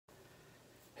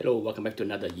Hello, welcome back to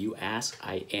another You Ask,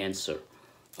 I Answer.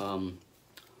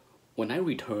 When I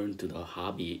returned to the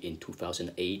hobby in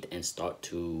 2008 and start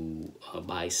to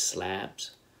buy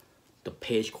slabs, the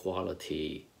page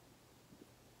quality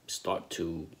start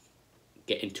to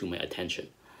get into my attention.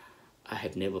 I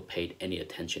have never paid any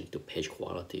attention to page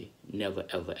quality, never,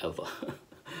 ever, ever.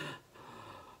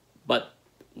 But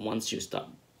once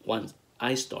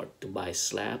I start to buy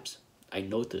slabs, I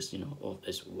noticed, oh,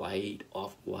 this white,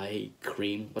 off-white,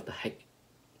 cream, what the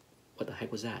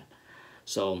heck was that?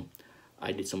 So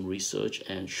I did some research,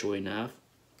 and sure enough,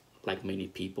 like many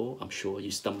people, I'm sure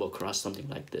you stumble across something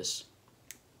like this.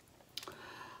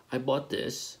 I bought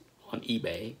this on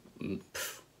eBay.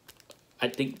 I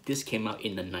think this came out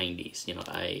in the 90s.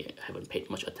 I haven't paid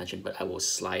much attention, but I will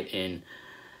slide in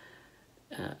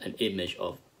an image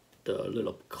of the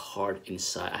little card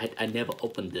inside. I never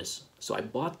opened this, so I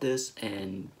bought this,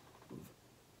 and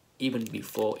even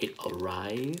before it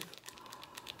arrived,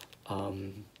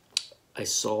 I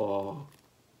saw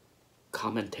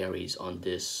commentaries on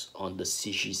this on the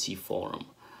cbcs forum,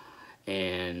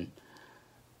 and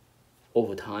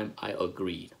over time I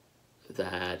agreed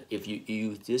that if you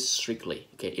use this strictly,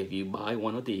 okay, if you buy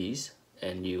one of these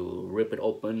and you rip it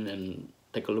open and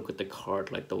take a look at the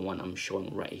card like the one I'm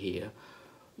showing right here,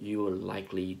 you are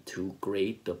likely to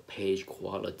grade the page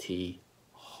quality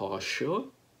harsher.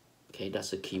 Okay,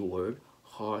 that's a key word,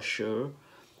 harsher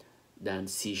than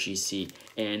cbcs.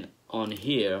 And on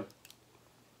here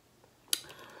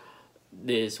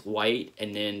there's white,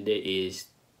 and then there is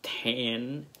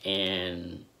tan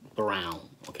and brown.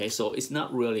 Okay, so it's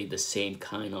not really the same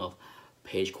kind of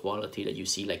page quality that you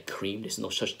see like cream. There's no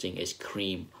such thing as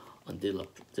cream on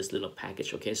this little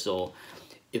package. Okay, so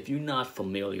if you're not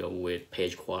familiar with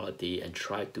page quality and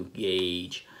try to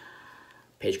gauge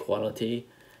page quality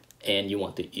and you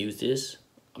want to use this,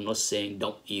 I'm not saying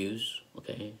don't use,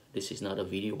 okay? This is not a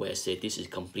video where I say this is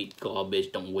complete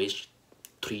garbage, don't waste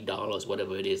 $3,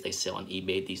 whatever it is they sell on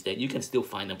eBay these days. You can still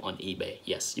find them on eBay.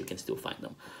 Yes, you can still find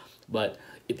them. But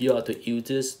if you are to use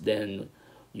this, then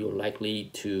you're likely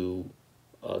to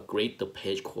grade the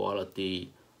page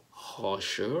quality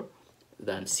harsher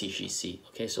than cbcs.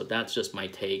 Okay, so that's just my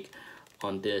take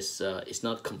on this. It's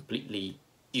not completely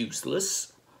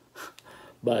useless,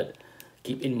 but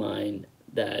keep in mind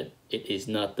that it is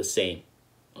not the same.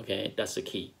 Okay, that's the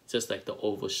key. Just like the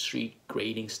overstreet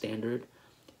grading standard,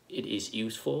 it is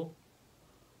useful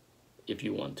if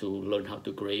you want to learn how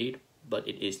to grade, but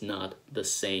it is not the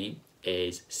same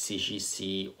as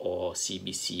cbcs or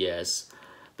cbcs.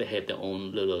 They have their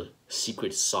own little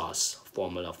secret sauce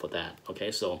formula for that.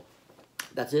 Okay, so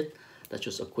that's it. That's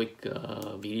just a quick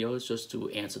video just to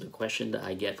answer the question that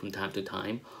I get from time to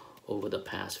time over the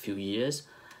past few years.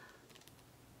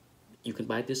 You can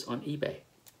buy this on eBay.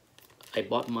 I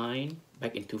bought mine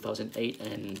back in 2008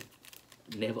 and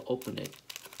never opened it.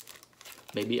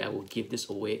 Maybe I will give this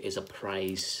away as a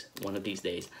prize one of these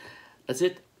days. That's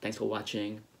it. Thanks for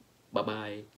watching. Bye-bye.